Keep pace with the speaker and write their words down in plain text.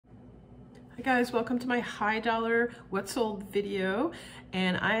Hey guys, welcome to my high dollar what sold video,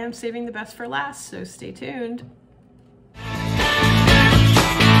 and I am saving the best for last, so stay tuned.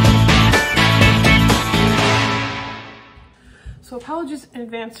 So apologies in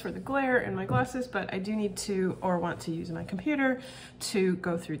advance for the glare in my glasses, but I do need to, or want to use my computer to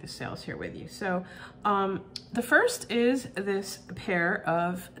go through the sales here with you. So the first is this pair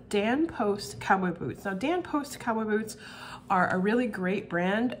of Dan Post cowboy boots. Now Dan Post cowboy boots are a really great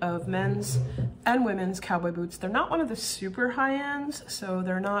brand of men's and women's cowboy boots. They're not one of the super high ends, so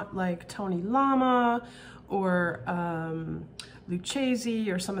they're not like Tony Lama or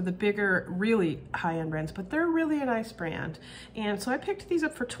Lucchese or some of the bigger, really high-end brands, but they're really a nice brand. And so I picked these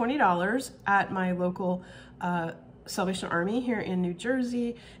up for $20 at my local Salvation Army here in New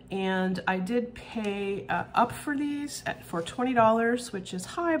Jersey, and I did pay up for these for $20, which is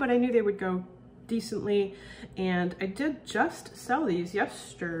high, but I knew they would go decently, and I did just sell these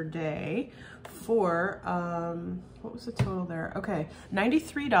yesterday for what was the total there? Okay,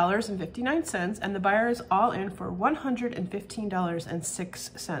 $93.59, and the buyer is all in for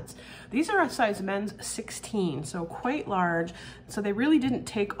 $115.06. These are a size men's 16, so quite large, so they really didn't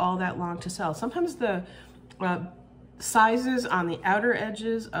take all that long to sell. Sometimes the sizes on the outer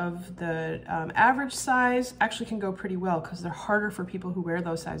edges of the average size actually can go pretty well because they're harder for people who wear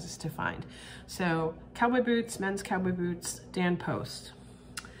those sizes to find. So cowboy boots, men's cowboy boots, Dan Post.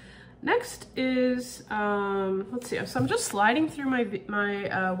 Next is, let's see, so I'm just sliding through my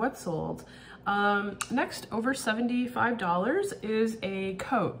what sold. Next, over $75 is a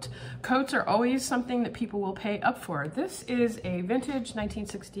coat. Coats are always something that people will pay up for. This is a vintage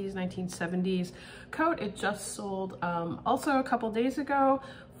 1960s, 1970s coat. It just sold also a couple days ago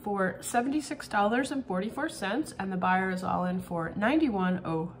for $76.44, and the buyer is all in for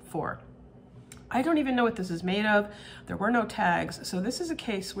 $91.04. I don't even know what this is made of. There were no tags. So this is a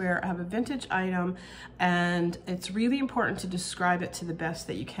case where I have a vintage item and it's really important to describe it to the best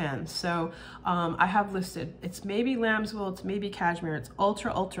that you can. So I have listed, it's maybe lambswool, it's maybe cashmere, it's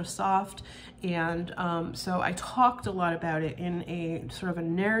ultra, ultra soft. And so I talked a lot about it in a sort of a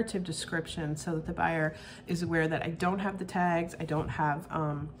narrative description so that the buyer is aware that I don't have the tags, I don't have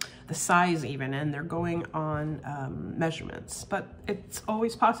the size even, and they're going on measurements. But it's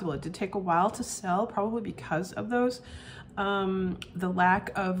always possible. It did take a while to sell, probably because of those, the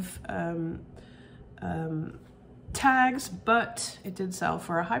lack of tags, but it did sell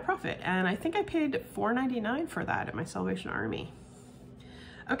for a high profit. And I think I paid $4.99 for that at my Salvation Army.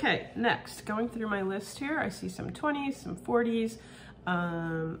 Okay, next, going through my list here, I see some 20s, some 40s.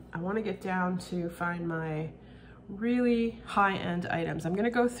 I want to get down to find my really high-end items. I'm going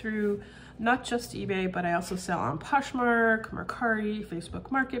to go through not just eBay, but I also sell on Poshmark, Mercari, Facebook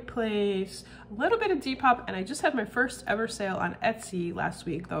Marketplace, a little bit of Depop, and I just had my first ever sale on Etsy last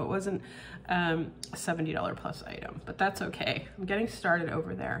week, though it wasn't a $70 plus item, but that's okay. I'm getting started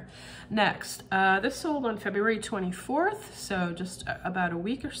over there. Next, this sold on February 24th, so just about a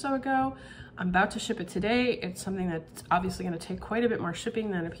week or so ago. I'm about to ship it today. It's something that's obviously going to take quite a bit more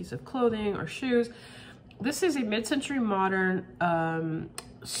shipping than a piece of clothing or shoes. This is a mid-century modern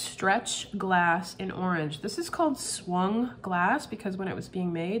stretch glass in orange. This is called swung glass because when it was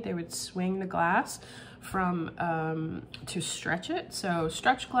being made, they would swing the glass from to stretch it. So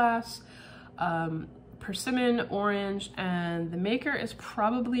stretch glass, persimmon orange, and the maker is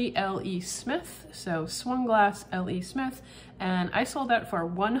probably L.E. Smith. So swung glass, L.E. Smith, and I sold that for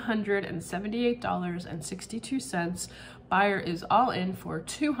 $178.62. Buyer is all in for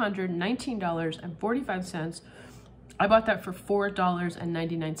 $219.45. I bought that for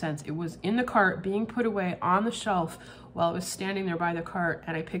 $4.99. It was in the cart being put away on the shelf while I was standing there by the cart,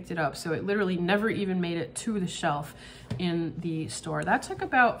 and I picked it up. So it literally never even made it to the shelf in the store. That took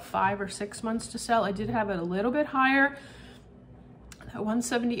about 5 or 6 months to sell. I did have it a little bit higher. That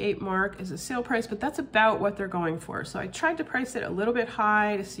 178 mark is a sale price, but that's about what they're going for. So I tried to price it a little bit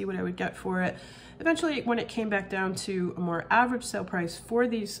high to see what I would get for it. Eventually, when it came back down to a more average sale price for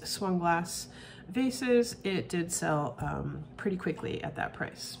these swung glass vases, it did sell pretty quickly at that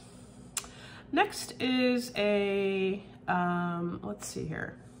price. Next is a, let's see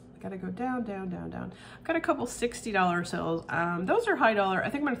here. Gotta go down, down, down, down. I've got a couple $60 sales. Those are high dollar. I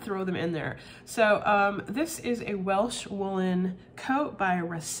think I'm gonna throw them in there. So this is a Welsh woolen coat by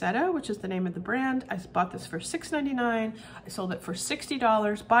Reseller, which is the name of the brand. I bought this for $6.99. I sold it for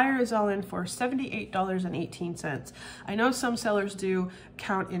 $60. Buyer is all in for $78.18. I know some sellers do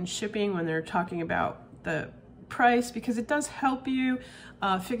count in shipping when they're talking about the price because it does help you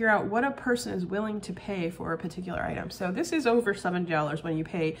figure out what a person is willing to pay for a particular item. So this is over $70 when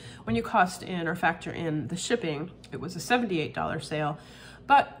you cost in or factor in the shipping. It was a $78 sale.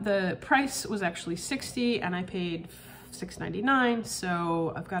 but the price was actually $60 and I paid $6.99,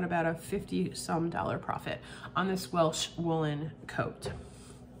 so I've got about a $50-some profit on this Welsh woolen coat.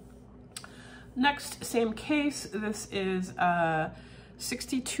 Next, same case. This is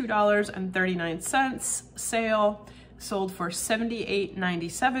 $62.39 sale, sold for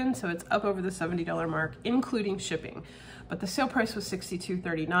 $78.97, so it's up over the $70 mark, including shipping. But the sale price was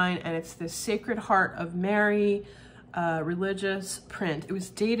 $62.39, and it's this Sacred Heart of Mary religious print. It was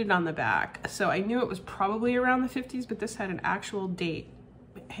dated on the back, so I knew it was probably around the 50s, but this had an actual date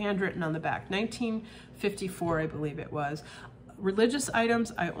handwritten on the back, 1954, I believe it was. Religious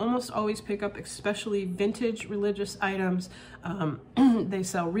items, I almost always pick up, especially vintage religious items. They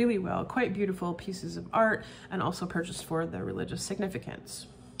sell really well, quite beautiful pieces of art, and also purchased for the religious significance.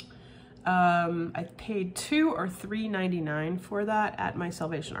 I paid $2 or $3.99 for that at my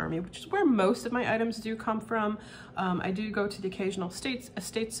Salvation Army, which is where most of my items do come from. I do go to the occasional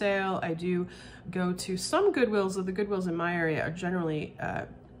estate sale. I do go to some Goodwills, though the Goodwills in my area are generally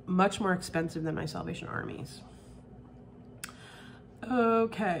much more expensive than my Salvation Armies.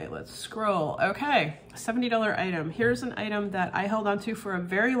 Okay, let's scroll. Okay, $70 item. Here's an item that I held on to for a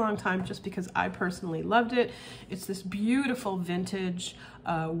very long time just because I personally loved it. It's this beautiful vintage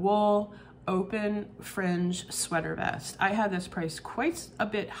wool open fringe sweater vest. I had this priced quite a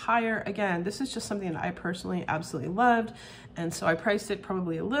bit higher. Again, this is just something that I personally absolutely loved, and so I priced it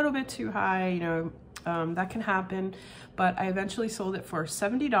probably a little bit too high, you know. That can happen, but I eventually sold it for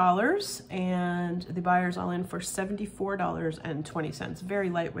 $70 and the buyers all in for $74.20. Very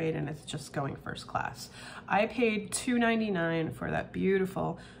lightweight, and it's just going first class. I paid $2.99 for that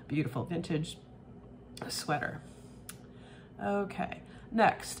beautiful, beautiful vintage sweater. Okay,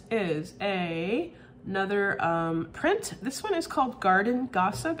 next is another print. This one is called Garden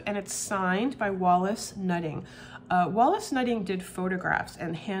Gossip, and it's signed by Wallace Nutting. Wallace Nutting did photographs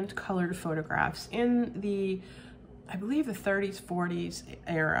and hand-colored photographs in the, I believe, the 30s, 40s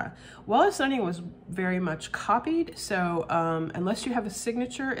era. Wallace Nutting was very much copied, so unless you have a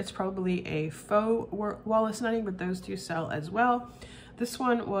signature, it's probably a faux Wallace Nutting, but those do sell as well. This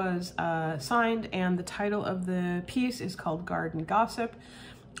one was signed, and the title of the piece is called Garden Gossip.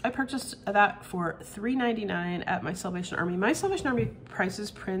 I purchased that for $3.99 at my Salvation Army. My Salvation Army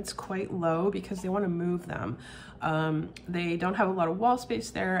prices prints quite low because they want to move them. They don't have a lot of wall space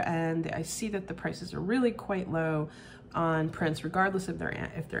there, and I see that the prices are really quite low on prints, regardless if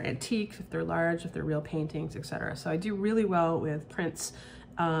they're antiques, if they're large, if they're real paintings, etc. So I do really well with prints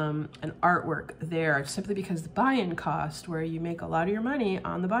and artwork there, simply because the buy-in cost, where you make a lot of your money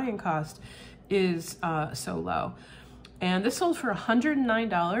on the buy-in cost, is so low. And this sold for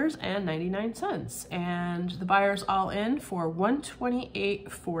 $109.99, and the buyers all in for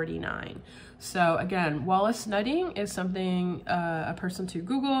 $128.49. So again, Wallace Nutting is something, a person to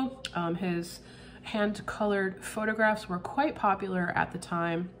Google. His hand-colored photographs were quite popular at the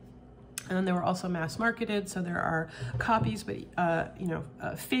time, and then they were also mass marketed, so there are copies, but you know,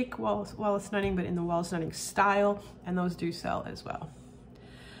 fake Wallace Nutting, but in the Wallace Nutting style, and those do sell as well.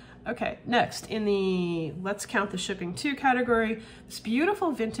 Okay, next in the Let's Count the Shipping Too category, this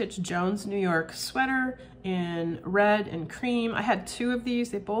beautiful vintage Jones, New York sweater in red and cream. I had two of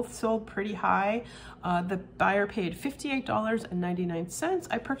these. They both sold pretty high. The buyer paid $58.99.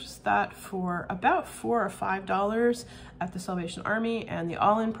 I purchased that for about $4 or $5 at the Salvation Army, and the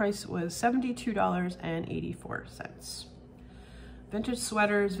all-in price was $72.84. Vintage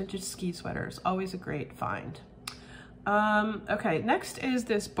sweaters, vintage ski sweaters, always a great find. Okay, next is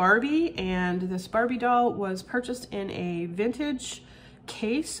this Barbie, and this Barbie doll was purchased in a vintage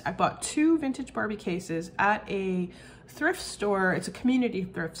case. I bought two vintage Barbie cases at a thrift store. It's a community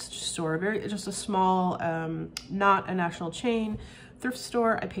thrift store, just a small, not a national chain thrift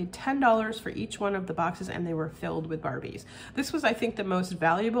store. I paid $10 for each one of the boxes, and they were filled with Barbies. This was, I think, the most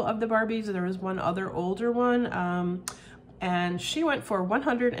valuable of the Barbies. There was one other older one, and she went for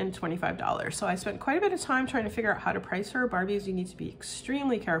 $125. So I spent quite a bit of time trying to figure out how to price her. Barbies, you need to be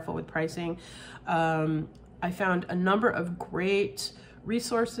extremely careful with pricing. I found a number of great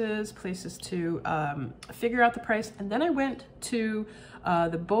resources, places to figure out the price. And then I went to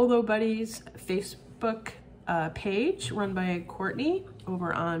the Bolo Buddies Facebook page run by Courtney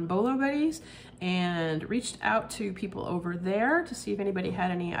over on Bolo Buddies, and reached out to people over there to see if anybody had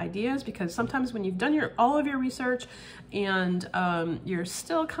any ideas, because sometimes when you've done all of your research and you're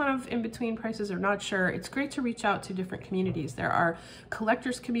still kind of in between prices or not sure, it's great to reach out to different communities. There are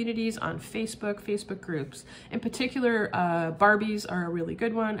collectors communities on Facebook groups. In particular, Barbies are a really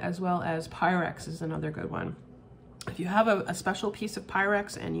good one, as well as Pyrex is another good one. If you have a special piece of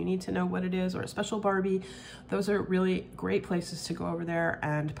Pyrex and you need to know what it is, or a special Barbie, those are really great places to go over there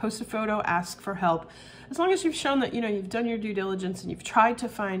and post a photo, ask for help. As long as you've shown that, you know, you've done your due diligence and you've tried to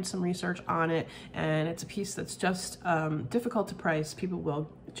find some research on it, and it's a piece that's just difficult to price, people will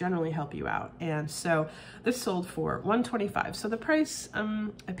generally help you out. And so this sold for $125. So the price,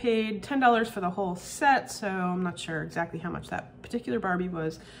 I paid $10 for the whole set, so I'm not sure exactly how much that particular Barbie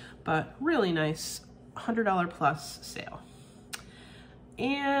was, but really nice $100 plus sale.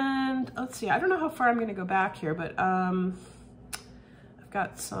 And let's see, I don't know how far I'm going to go back here, but I've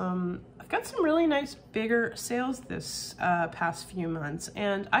got some really nice bigger sales this past few months,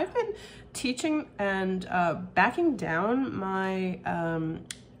 and I've been teaching and backing down my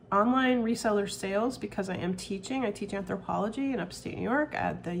online reseller sales because I am teaching. I teach anthropology in upstate New York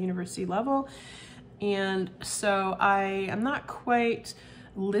at the university level, and so I am not quite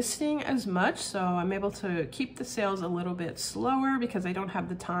listing as much, so I'm able to keep the sales a little bit slower because I don't have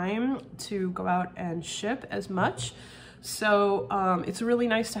the time to go out and ship as much. So it's really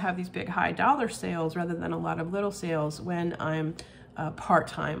nice to have these big high dollar sales rather than a lot of little sales when I'm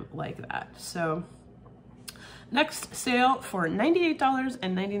part-time like that. So next sale for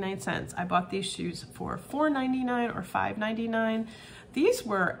 $98.99. I bought these shoes for $4.99 or $5.99. These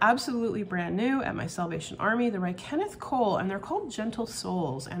were absolutely brand new at my Salvation Army. They're by Kenneth Cole, and they're called Gentle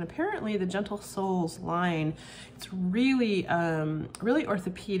Soles. And apparently the Gentle Soles line, it's really, really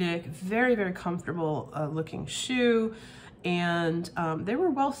orthopedic, very, very comfortable looking shoe. And they were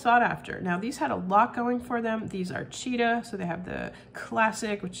well sought after. Now these had a lot going for them. These are cheetah, so they have the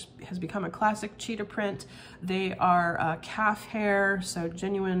classic, which has become a classic cheetah print. They are calf hair, so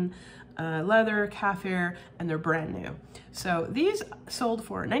genuine leather, calf hair, and they're brand new. So these sold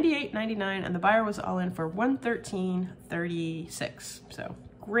for $98.99, and the buyer was all in for $113.36. So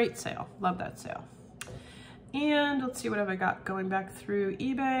great sale, love that sale. And let's see, what have I got going back through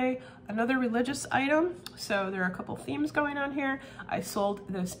eBay? Another religious item. So there are a couple themes going on here. I sold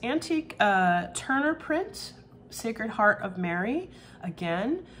this antique Turner print, Sacred Heart of Mary,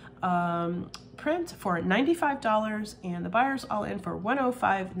 again, print for $95, and the buyer's all in for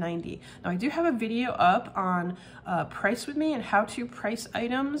 $105.90. Now I do have a video up on Price With Me and how to price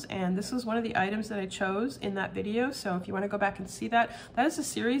items, and this is one of the items that I chose in that video. So if you want to go back and see that, that is a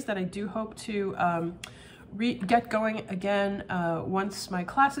series that I do hope to get going again once my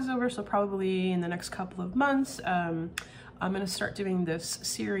class is over, so probably in the next couple of months. I'm going to start doing this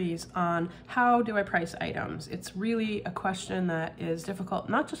series on how do I price items. It's really a question that is difficult,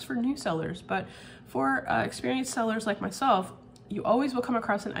 not just for new sellers, but for experienced sellers like myself. You always will come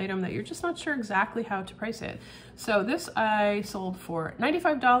across an item that you're just not sure exactly how to price it. So this I sold for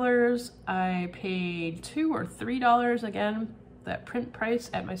 $95. I paid $2 or $3 again, that print price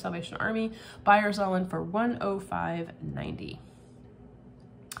at my Salvation Army. Buyers all in for $105.90.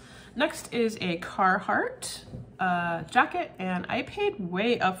 Next is a Carhartt jacket, and I paid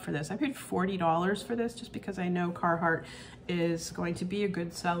way up for this. I paid $40 for this just because I know Carhartt is going to be a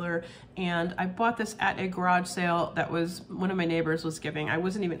good seller, and I bought this at a garage sale that was one of my neighbors was giving. I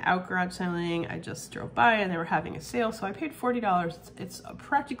wasn't even out garage selling, I just drove by and they were having a sale, so I paid $40. It's a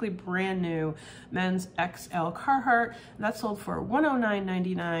practically brand new men's XL Carhartt, and that sold for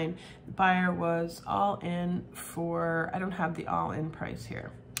 $109.99. The buyer was all in for, I don't have the all-in price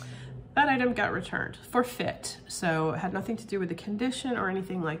here. That item got returned for fit, so it had nothing to do with the condition or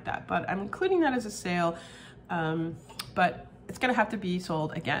anything like that, but I'm including that as a sale, but it's gonna have to be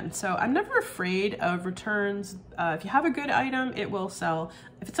sold again. So I'm never afraid of returns. If you have a good item, it will sell.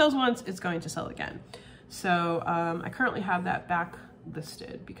 If it sells once, it's going to sell again. So I currently have that back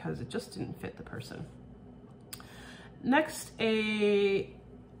listed because it just didn't fit the person. Next, no,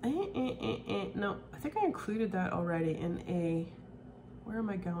 I think I included that already in a, where am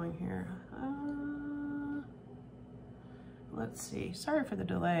I going here? Let's see, sorry for the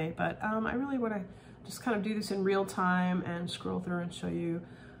delay, but I really want to just kind of do this in real time and scroll through and show you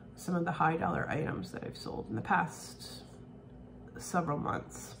some of the high dollar items that I've sold in the past several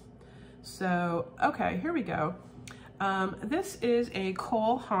months. So, okay, here we go. This is a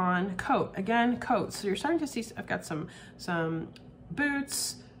Cole Haan coat. Again, coats. So you're starting to see, I've got some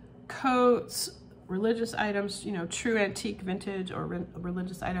boots, coats, religious items, you know, true antique vintage or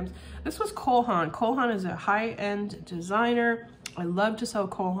religious items. This was Cole Haan. Cole Haan is a high-end designer. I love to sell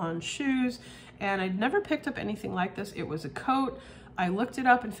Cole Haan shoes, and I'd never picked up anything like this. It was a coat. I looked it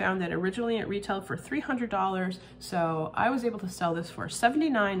up and found that originally it retailed for $300, so I was able to sell this for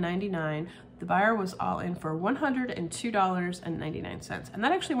 $79.99. The buyer was all in for $102.99, and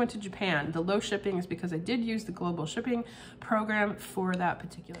that actually went to Japan. The low shipping is because I did use the global shipping program for that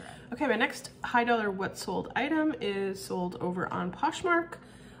particular item. Okay, my next high dollar what sold item is sold over on Poshmark,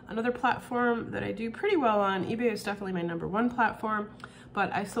 another platform that I do pretty well on. eBay is definitely my #1 platform,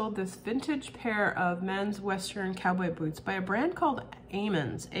 but I sold this vintage pair of men's Western cowboy boots by a brand called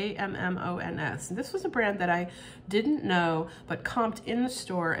Ammons, A-M-M-O-N-S. And this was a brand that I didn't know, but comped in the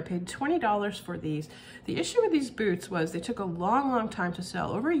store. I paid $20 for these. The issue with these boots was they took a long time to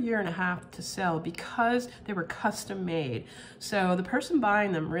sell, over 1.5 years to sell, because they were custom made. So the person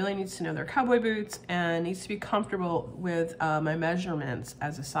buying them really needs to know their cowboy boots and needs to be comfortable with my measurements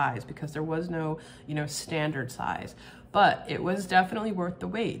as a size, because there was no, standard size. But it was definitely worth the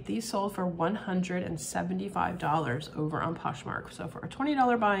wait. These sold for $175 over on Poshmark. So for a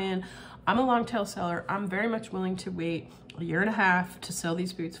 $20 buy-in, I'm a long tail seller. I'm very much willing to wait 1.5 years to sell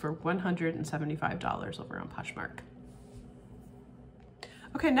these boots for $175 over on Poshmark.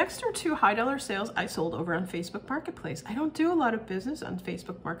 Okay, next are 2 high dollar sales I sold over on Facebook Marketplace. I don't do a lot of business on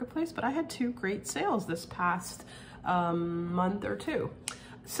Facebook Marketplace, but I had 2 great sales this past month or 2.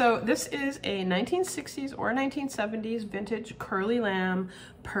 So this is a 1960s or 1970s vintage curly lamb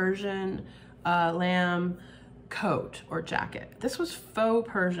Persian lamb coat or jacket. This was faux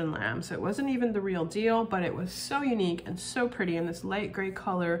Persian lamb, so it wasn't even the real deal, but it was so unique and so pretty in this light gray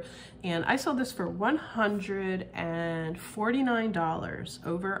color. And I sold this for $149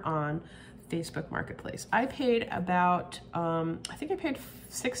 over on Facebook Marketplace. I paid about, I think I paid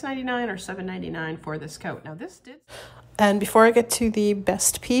 $6.99 or $7.99 for this coat. Now this did... And before I get to the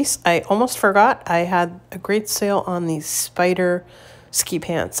best piece, I almost forgot I had a great sale on these spider ski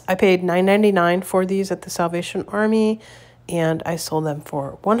pants. I paid $9.99 for these at the Salvation Army, and I sold them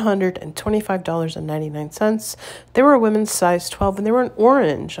for $125.99. They were a women's size 12, and they were in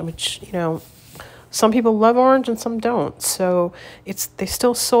orange, which, some people love orange and some don't. So they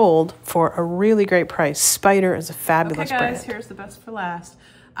still sold for a really great price. Spider is a fabulous brand. Okay guys, here's the best for last.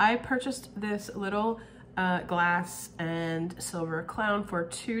 I purchased this little glass and silver clown for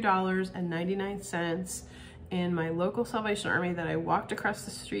 $2.99 in my local Salvation Army that I walked across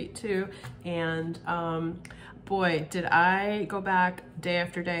the street to, and boy, did I go back day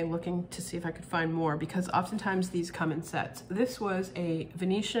after day looking to see if I could find more, because oftentimes these come in sets. This was a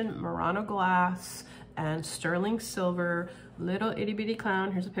Venetian Murano glass and sterling silver little itty bitty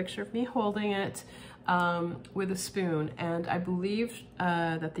clown. Here's a picture of me holding it with a spoon, and I believe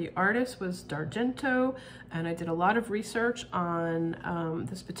that the artist was D'Argento, and I did a lot of research on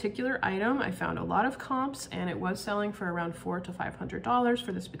this particular item. I found a lot of comps, and it was selling for around $400 to $500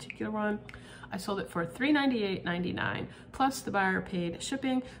 for this particular one. I sold it for $398.99, plus the buyer paid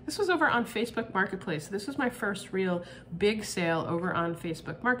shipping. This was over on Facebook Marketplace. This was my first real big sale over on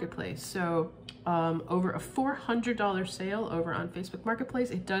Facebook Marketplace. So over a $400 sale over on Facebook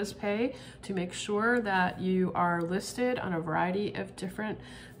Marketplace. It does pay to make sure that you are listed on a variety of different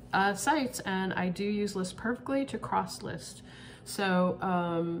sites, and I do use List Perfectly to cross list.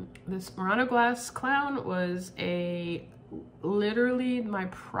 So this Murano glass clown was literally my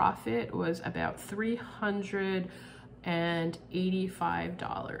profit was about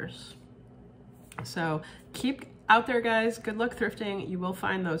 $385. So keep out there, guys. Good luck thrifting. You will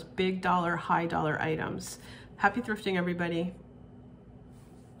find those big dollar, high dollar items. Happy thrifting, everybody.